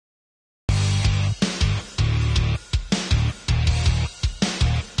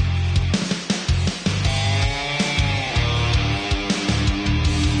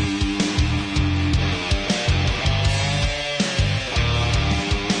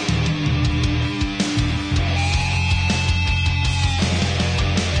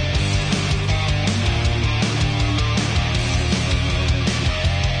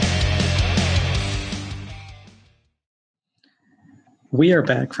We are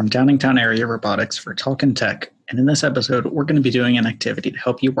back from Downingtown Area Robotics for Talkin Tech, and in this episode, we're going to be doing an activity to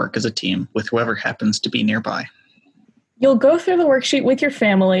help you work as a team with whoever happens to be nearby. You'll go through the worksheet with your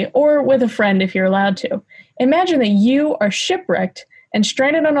family or with a friend if you're allowed to. Imagine that you are shipwrecked and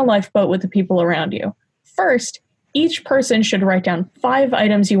stranded on a lifeboat with the people around you. First, each person should write down 5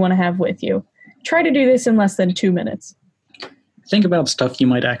 items you want to have with you. Try to do this in less than 2 minutes. Think about stuff you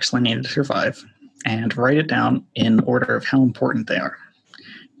might actually need to survive, and write it down in order of how important they are.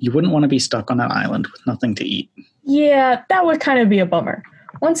 You wouldn't want to be stuck on an island with nothing to eat. Yeah, that would kind of be a bummer.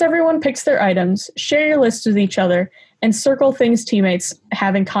 Once everyone picks their items, share your lists with each other, and circle things teammates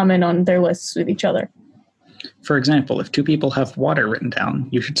have in common on their lists with each other. For example, if 2 people have water written down,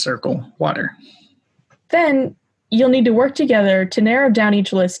 you should circle water. Then, you'll need to work together to narrow down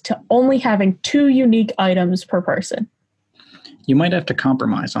each list to only having 2 unique items per person. You might have to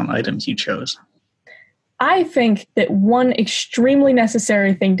compromise on items you chose. I think that one extremely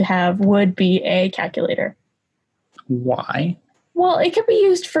necessary thing to have would be a calculator. Why? Well, it could be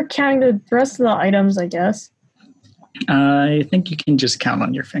used for counting the rest of the items, I guess. I think you can just count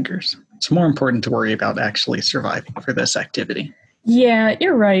on your fingers. It's more important to worry about actually surviving for this activity. Yeah,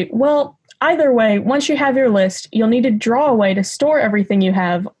 you're right. Well, either way, once you have your list, you'll need to draw a way to store everything you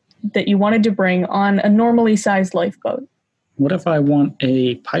have that you wanted to bring on a normally sized lifeboat. What if I want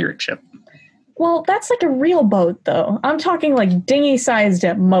a pirate ship? Well, that's like a real boat, though. I'm talking like dinghy-sized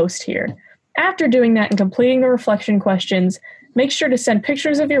at most here. After doing that and completing the reflection questions, make sure to send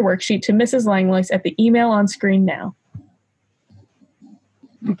pictures of your worksheet to Mrs. Langlois at the email on screen now.